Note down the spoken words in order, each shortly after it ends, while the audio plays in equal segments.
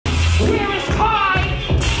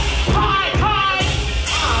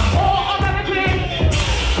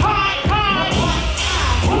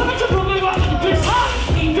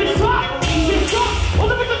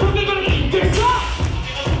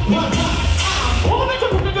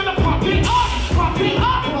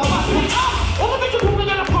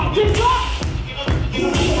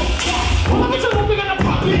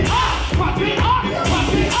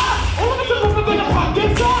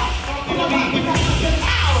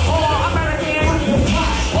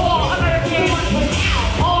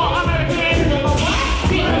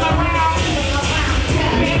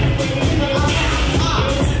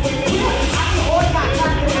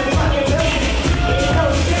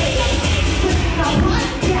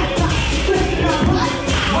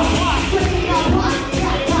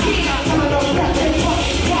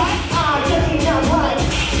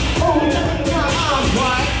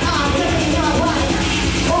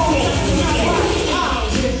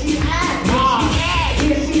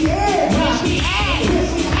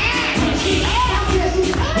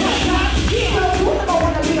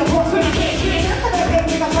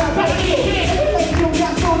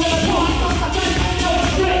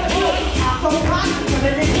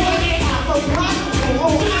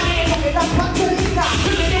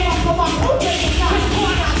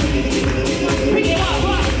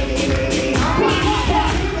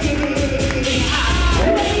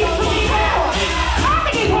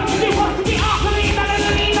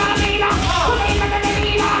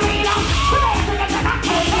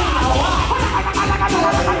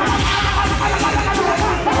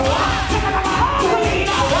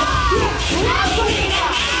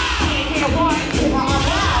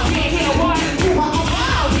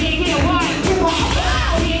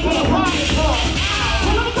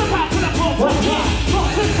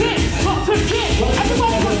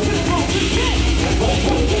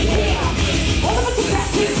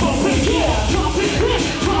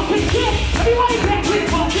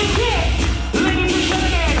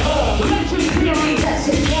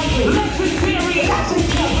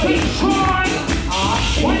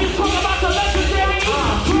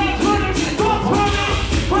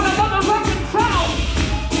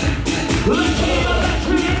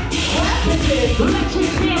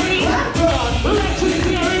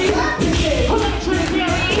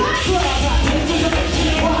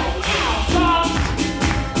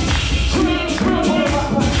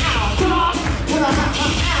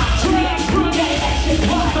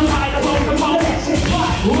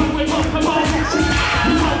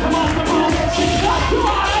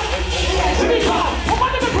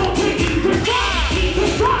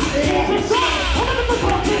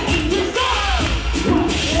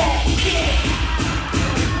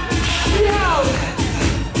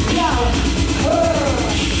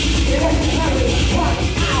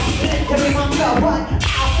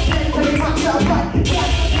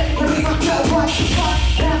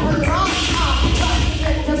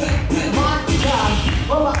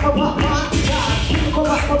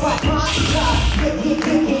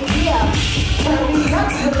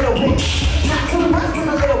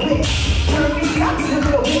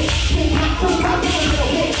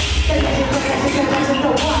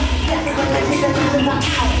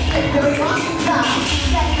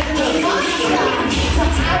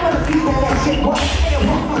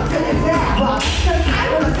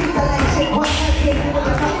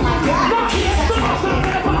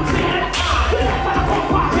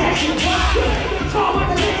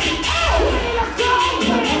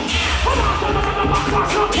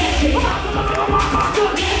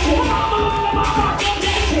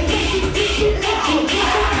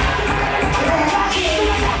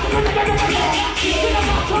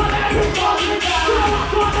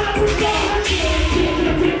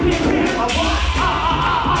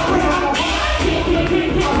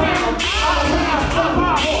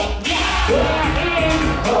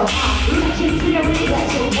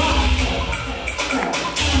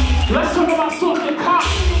Let's talk about soft cop.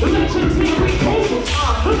 Legendary cold.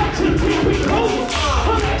 Legendary cold.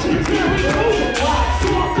 Legendary cold.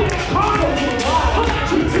 Soft cop.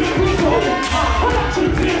 Legendary cold.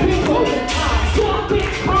 Legendary cold. Soft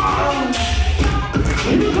cop.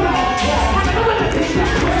 You go. I'm gonna fix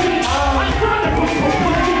that pussy. I'm gonna fix that pussy.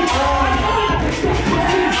 I'm gonna fix that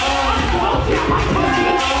pussy. I'm gonna get my pussy.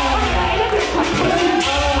 I'm gonna fix my pussy.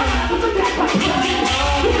 I'm gonna get my pussy.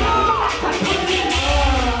 You know my pussy.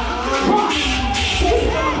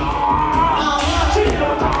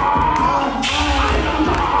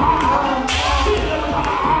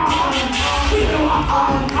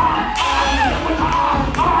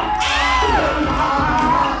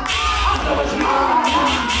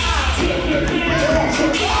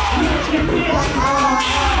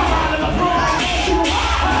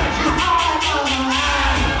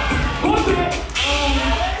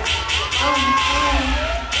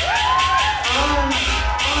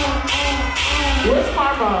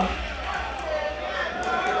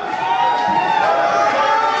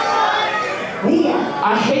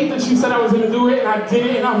 she said I was gonna do it, and I did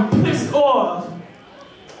it, and I'm pissed off.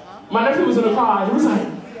 My nephew was in the car. He was like,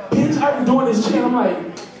 "Bitch, I've been doing this chant." I'm like,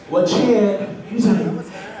 "What chant?" He's like,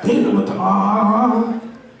 "Hit him with the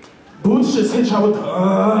Boots just hit y'all with the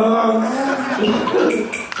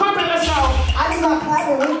Come on, let's go. I need my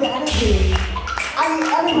clapping with the energy. I need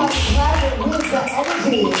everybody clapping with the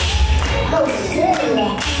energy. No shit.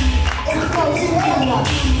 It's no shit.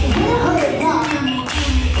 We're put it up.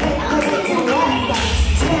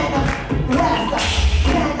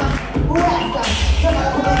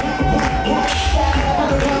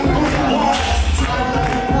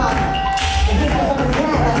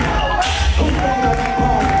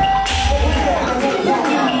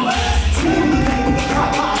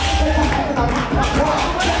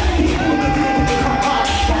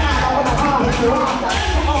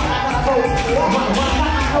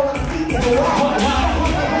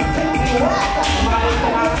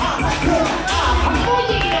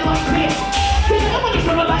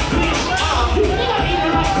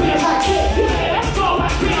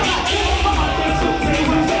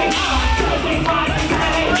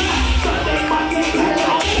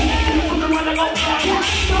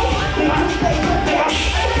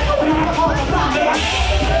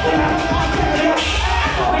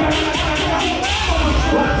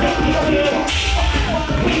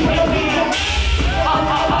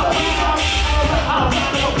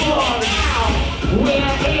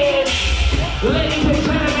 Ladies and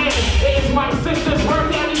gentlemen, it is my sister's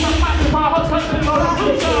birthday. I need some clapping for her husband.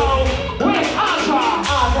 Where's Aja?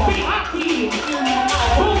 Be happy.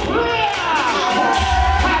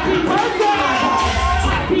 Happy birthday!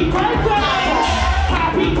 Happy birthday!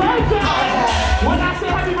 Happy birthday! When I say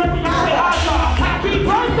happy birthday, you say Aja. Happy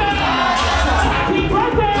birthday! Happy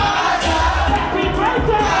birthday! Happy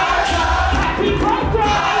birthday! Happy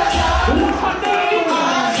birthday! What's her name?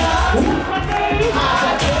 What's her name?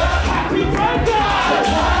 Happy birthday!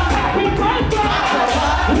 Happy birthday!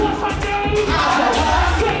 What's her name?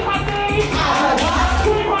 Say her name!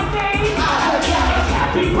 Scream her name!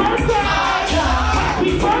 Happy birthday!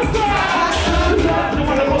 Happy birthday! You know that you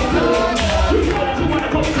wanna go to. You know that you wanna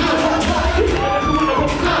go to. You know that you wanna go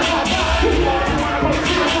to. You know that you wanna go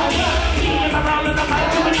to. Being around in the mic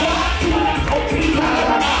to the top. You know that's OTA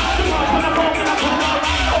January. You know it's gonna go in the corner.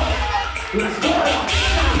 Let's go!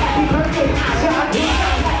 Happy birthday, Aja!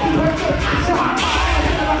 Happy birthday, Aja!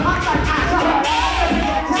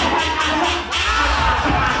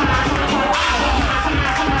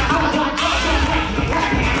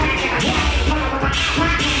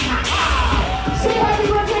 Say happy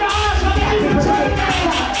birthday to Aja, ladies and gentlemen!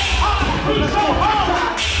 Please go home!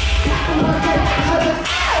 Happy birthday, Aja!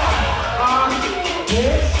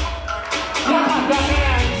 Yes? Y'all have your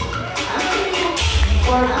hands.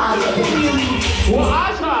 Well,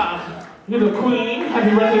 Aja, you're the queen.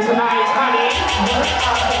 Happy birthday tonight, honey.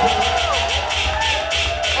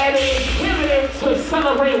 And it is pivoting to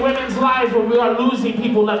celebrate women's lives when we are losing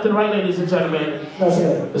people left and right, ladies and gentlemen. That's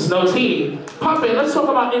it. There's no tea. Puppet, let's talk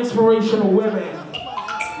about inspirational women.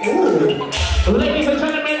 Ooh. Ladies and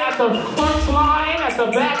gentlemen, at the front line, at the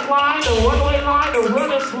back line, the runway line, the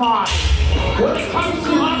runners line. When it comes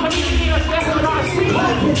to our community, especially our scene,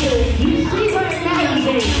 you see her in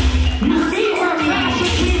magazines. You see her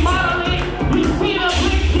fashionably modeling. You see the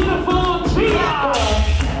big, beautiful Gia.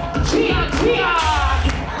 Gia, Gia.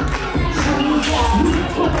 You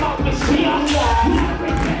talk about Miss Gia. You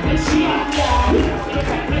bring back Miss Gia. You bring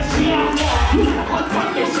back Miss Gia. You confront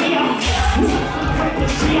Miss Gia. You celebrate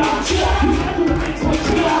Miss Gia. You do things with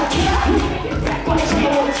Gia. You make it back like Gia.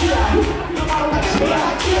 You feel about like Gia.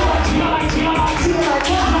 Gia like Gia like Gia like Gia like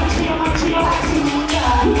Gia like Gia like Gia like Gia.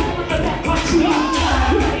 You bring it back like Gia.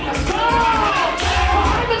 You make a star.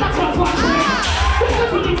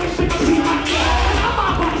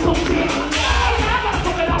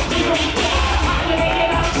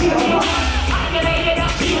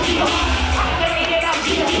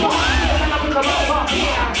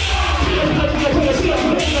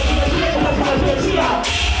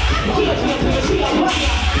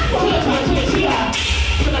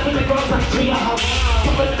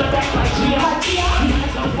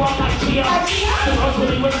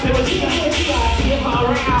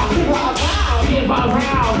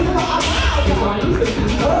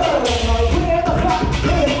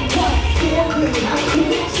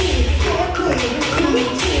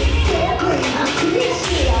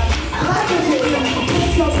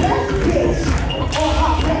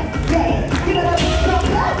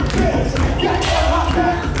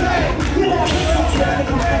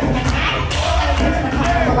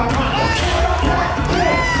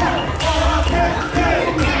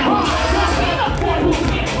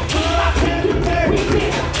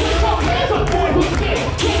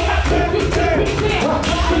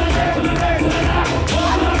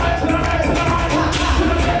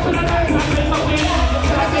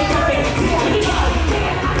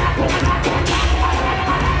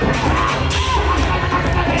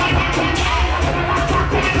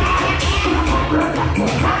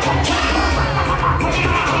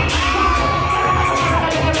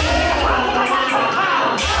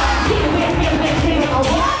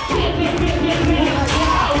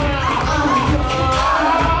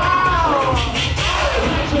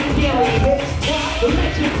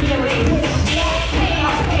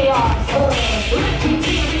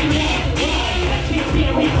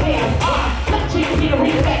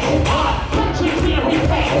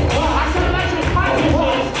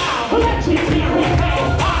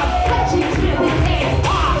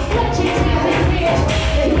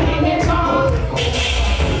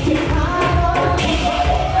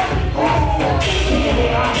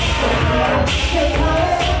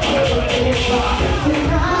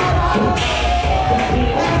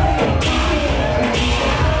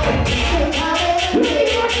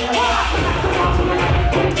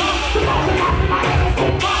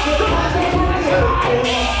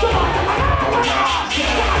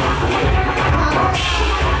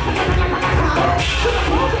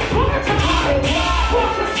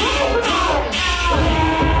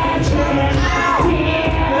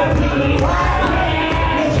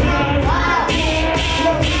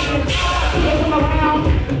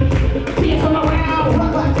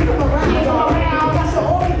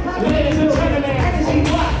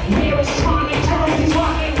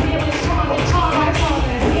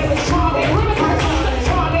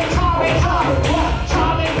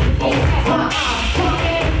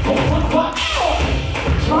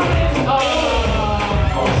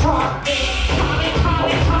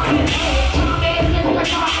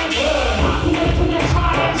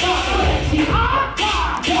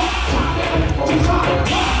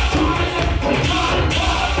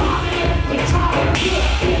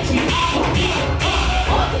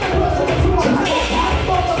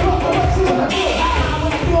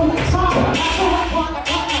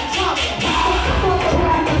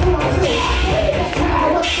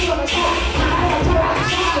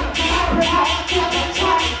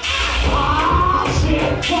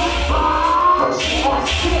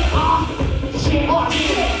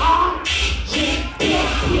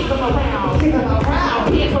 Keep them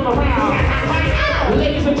around. Keep them around.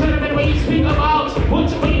 Ladies and gentlemen, when you speak about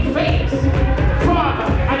Butch Queen face from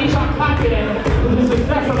Anisha Clapton, this is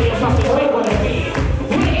definitely a something big one to me.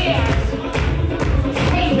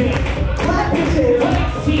 Clap bitches.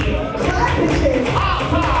 Lexi. Clap bitches.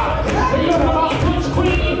 Alpha. When you talk about Butch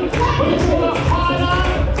Queen, when you talk about Harlem,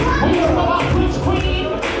 when you talk about Butch Queen,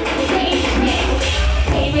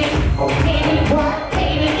 David, what?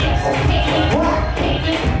 David, yes, David, what?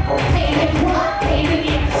 David, what? David,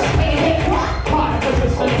 yes, what? Part of the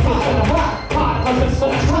system, part of the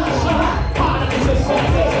system, part of the system,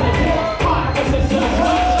 part of the system,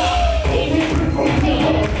 David,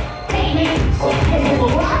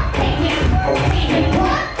 what? David,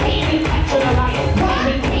 what? David, catch the light, David, part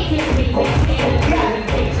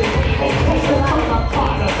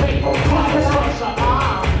of it, part of structure,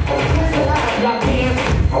 like him,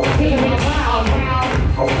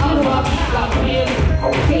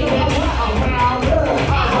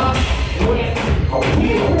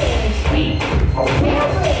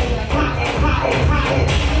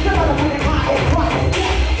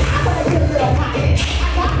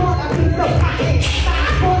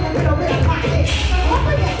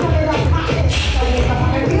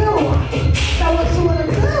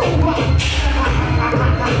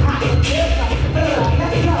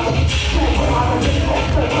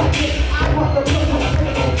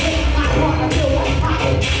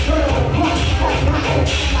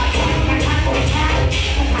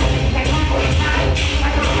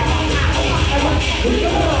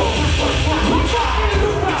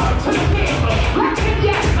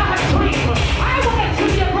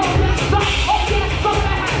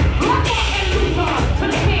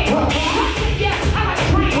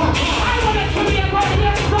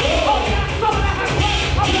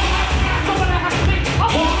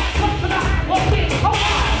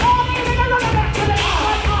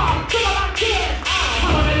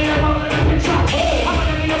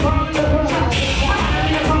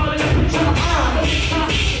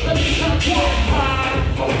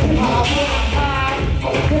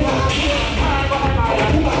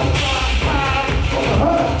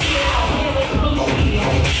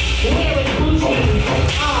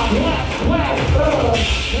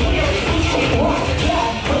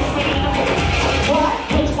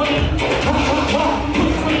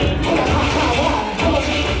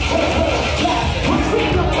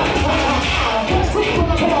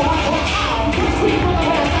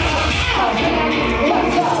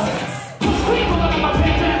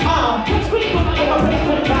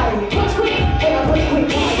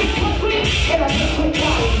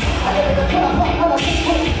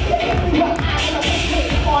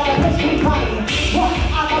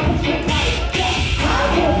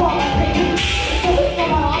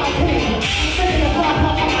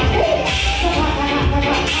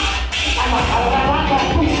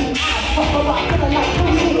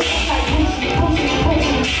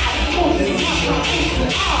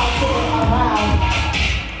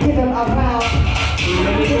 around, when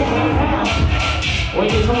you speak, when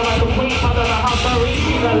you talk about the queen mother of the house,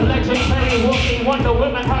 the legendary walking Wonder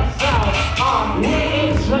Woman herself, where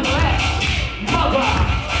is Jeanette? Mother,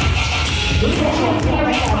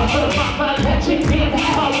 legendary mother, legendary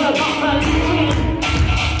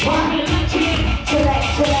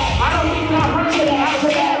I don't think I heard it. I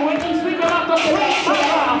said when you speak about the queen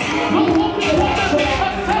mother, the walking Wonder Woman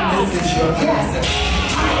herself. This is your present.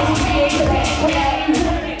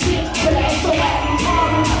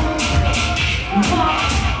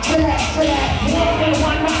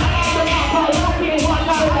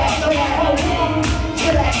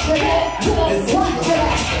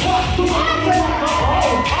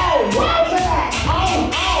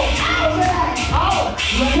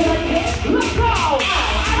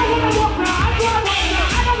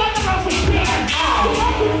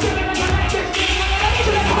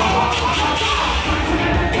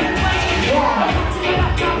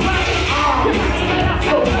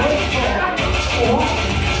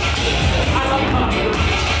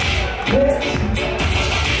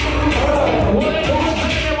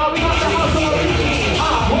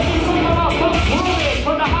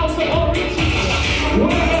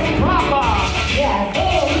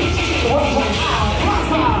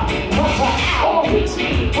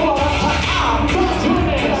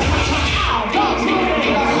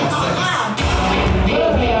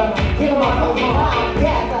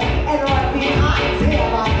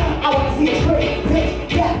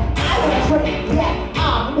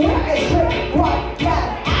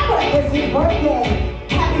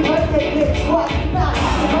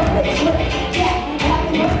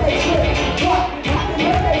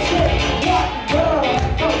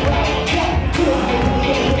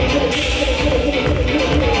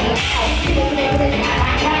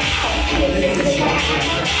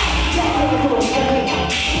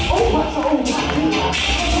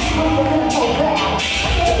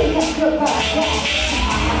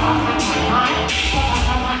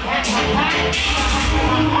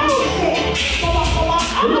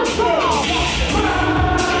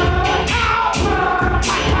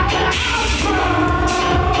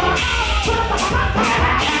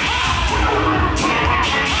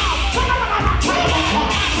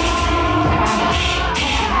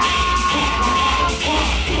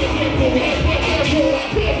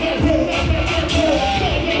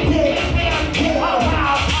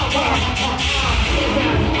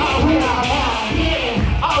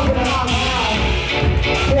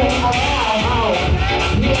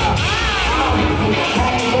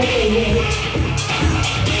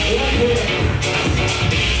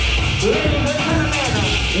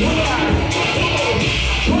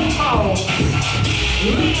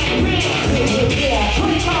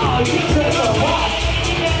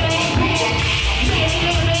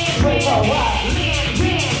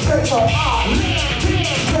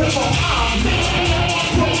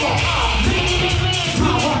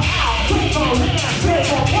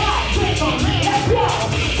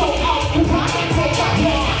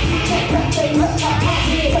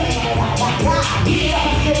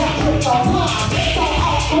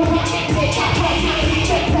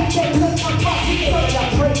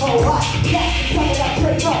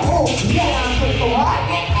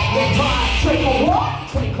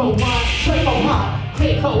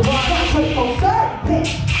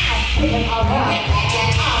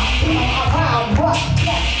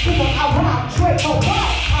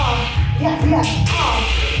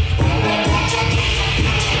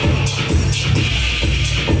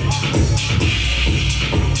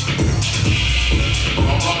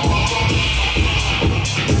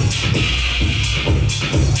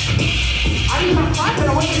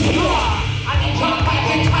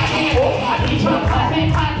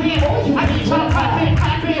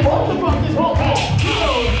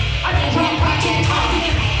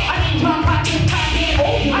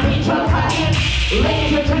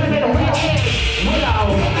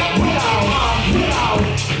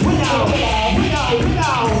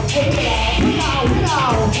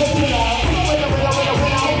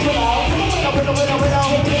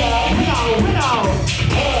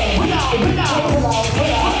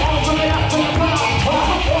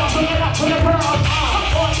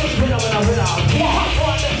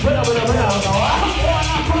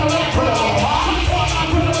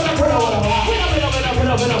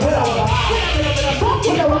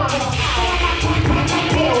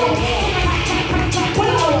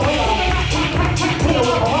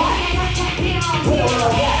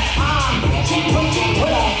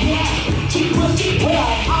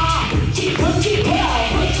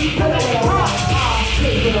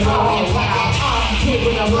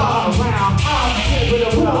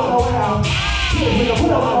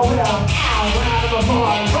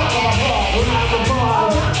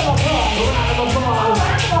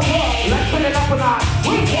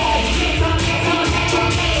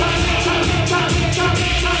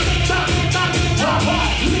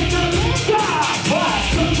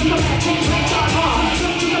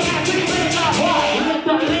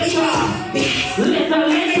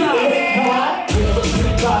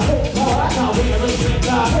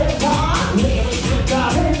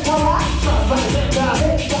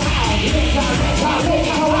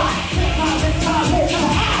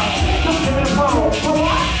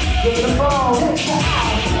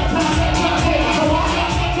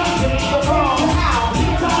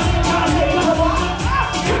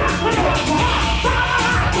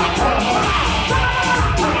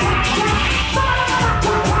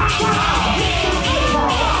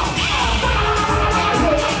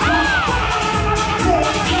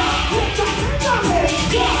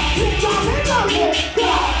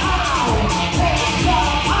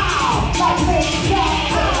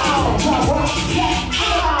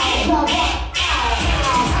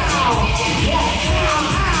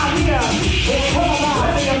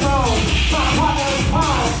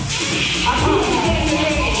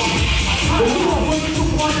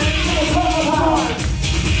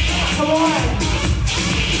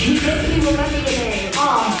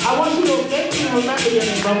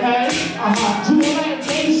 Okay? Julian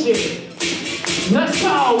Nation. Let's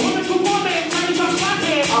go. Women's performance. Turn your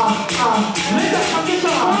pocket. Let's go. Get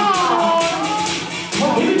your phone.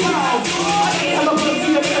 Here we go. I'm gonna put you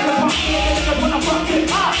in the pocket. I'm gonna fuck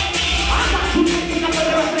it up. I got two things in the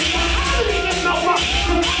middle of the night. I don't even know what.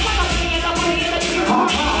 I'm gonna be in the way in the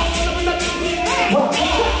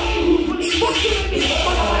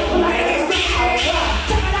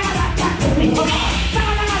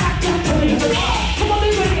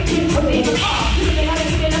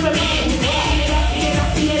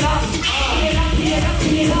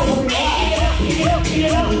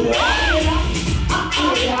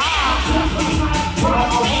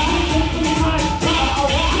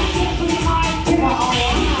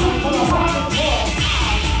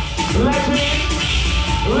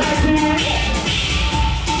Let's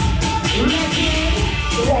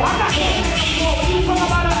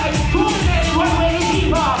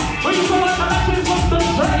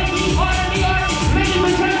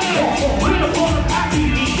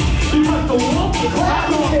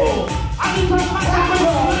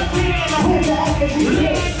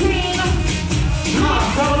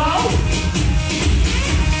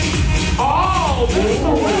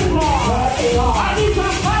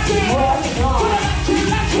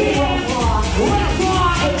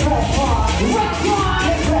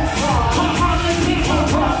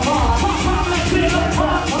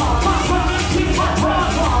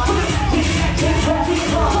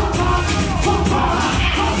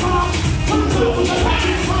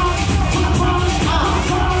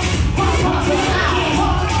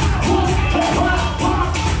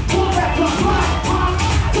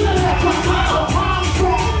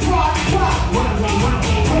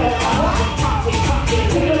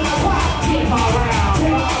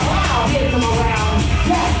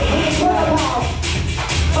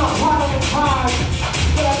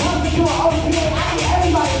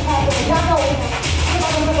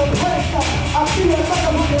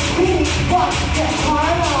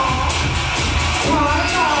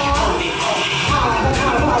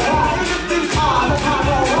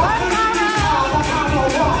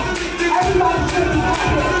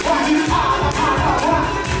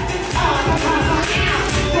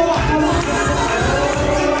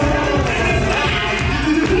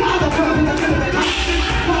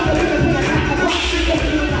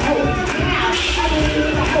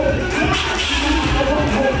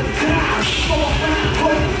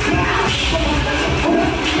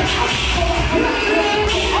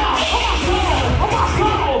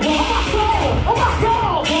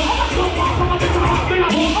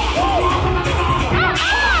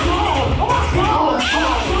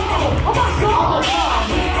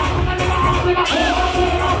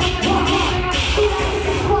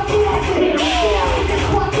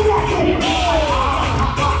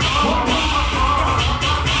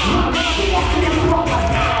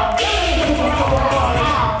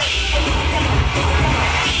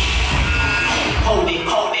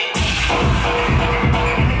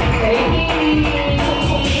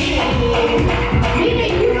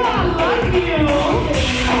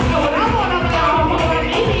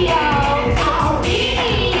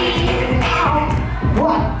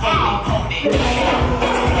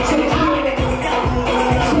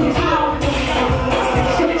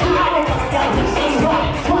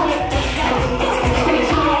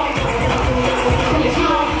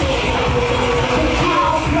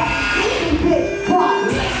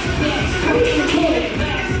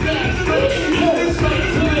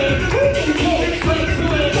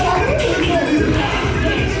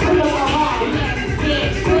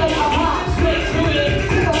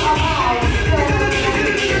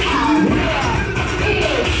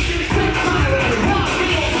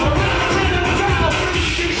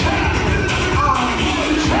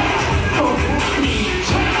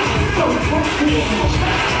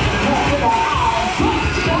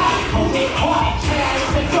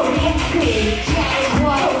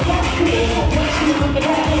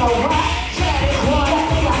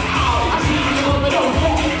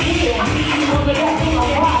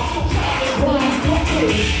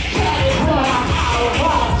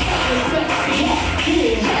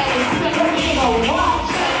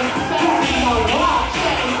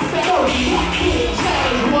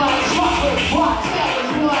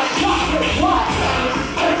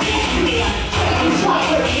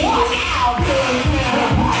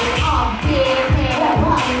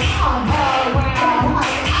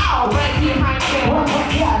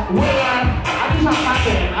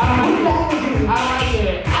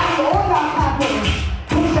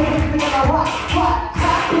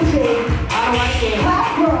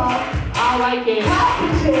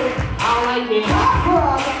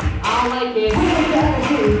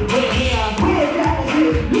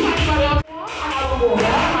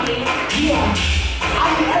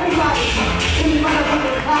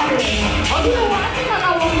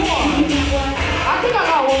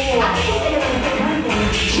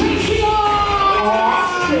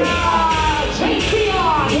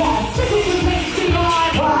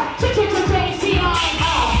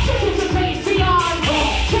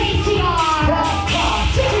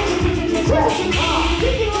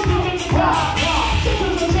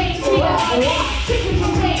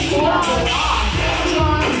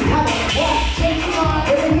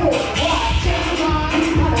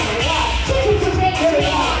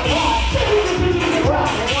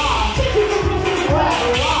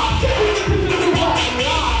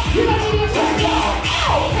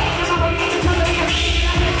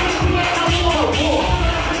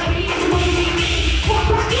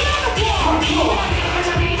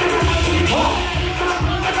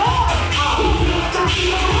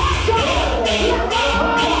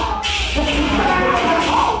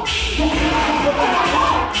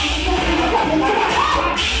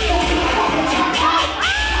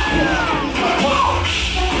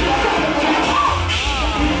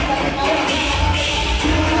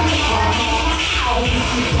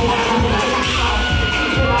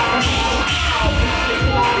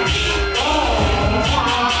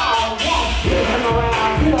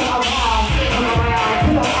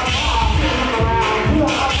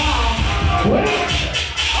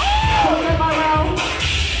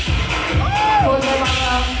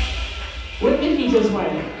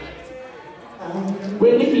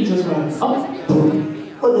Where Nikki just went? Oh.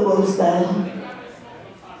 On the road style.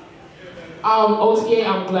 OTA,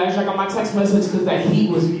 I'm glad I got my text message because that heat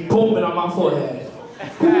was booming on my forehead.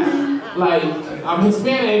 Like, I'm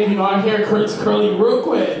Hispanic, you know, our hair curls curly real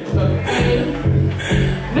quick.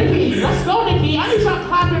 Nikki, let's go, Nikki. I need y'all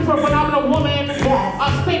clapping for Phenomenal Woman. Yes.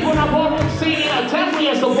 A staple in our ballroom scene, definitely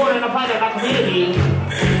as the born and a part of our community.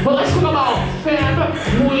 But let's talk about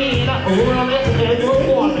femme, queen, realness, and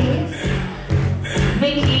performance.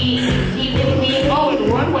 Nikki, oh,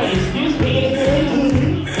 and runway, excuse me.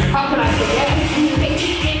 How can I say that?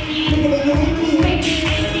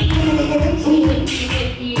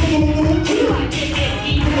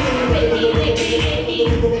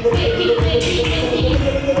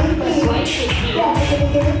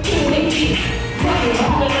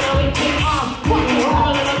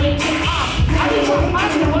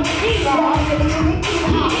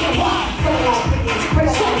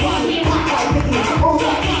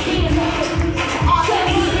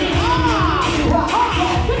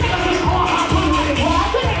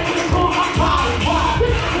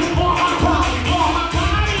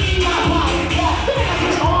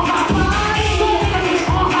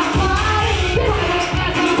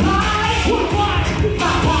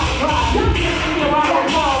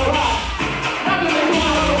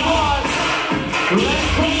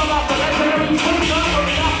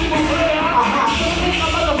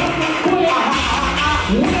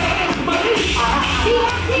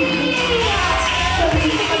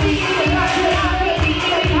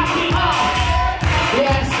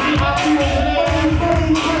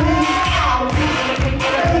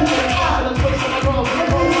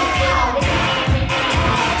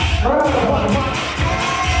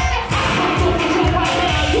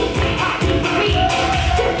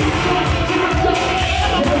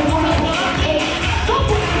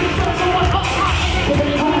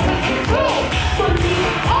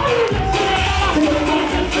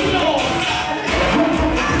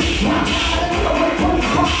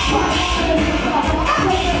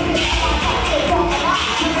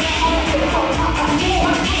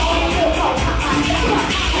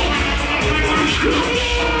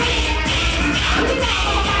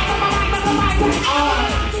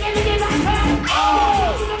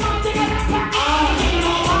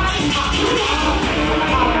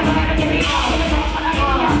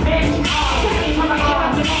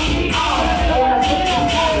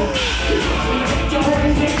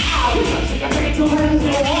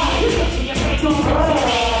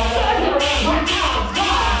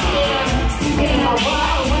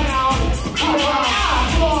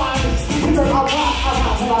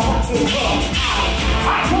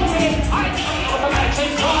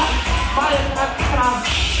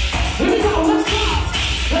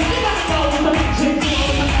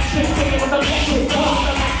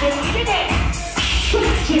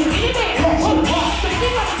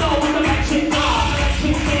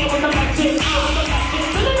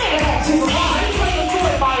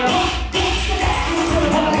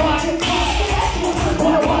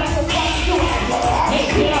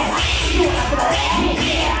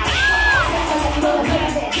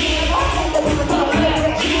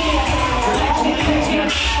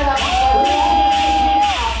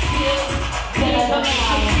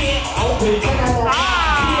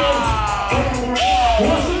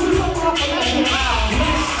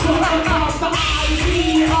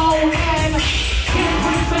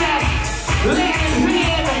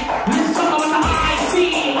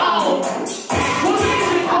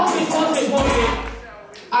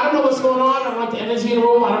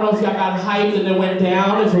 hyped and it went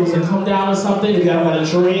down, if it was a come down or something, if y'all got a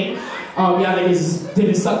drink, y'all niggas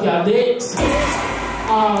didn't suck y'all dicks.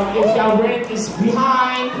 If y'all rent is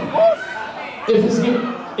behind, if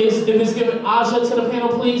it's giving Aja to the panel,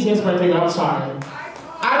 please. Yes, birthday girl, I'm sorry.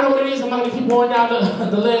 I know what it is, I'm not gonna keep going down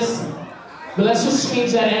the list, but let's just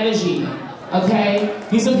change that energy, okay?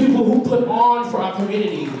 These are people who put on for our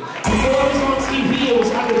community. Before it was on TV, it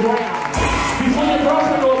was underground. Before your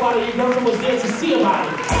girlfriend knew about it, your girlfriend was there to see about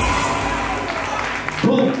it.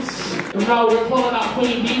 Boots. No, we're pulling out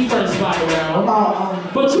Queen Bee first, by the way.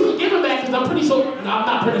 But you can give it back, because I'm pretty sure, no, I'm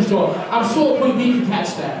not pretty sure. I'm sure Queen Bee can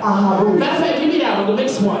catch that. Matter of fact, give me that one, the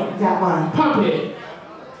mixed one. That one. Pump it.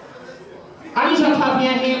 I need y'all to clap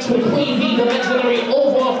your hands for Queen Bee, the legendary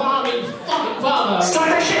overwhelming fucking father. Start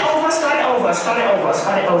that shit over, start it over, start it over,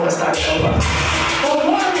 start it over, start it over.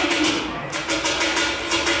 Don't worry.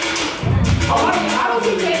 I don't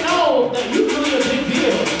think they know that you really a big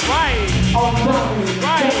deal. Right. Right.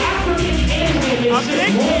 Right. The African Indian is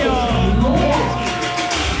just more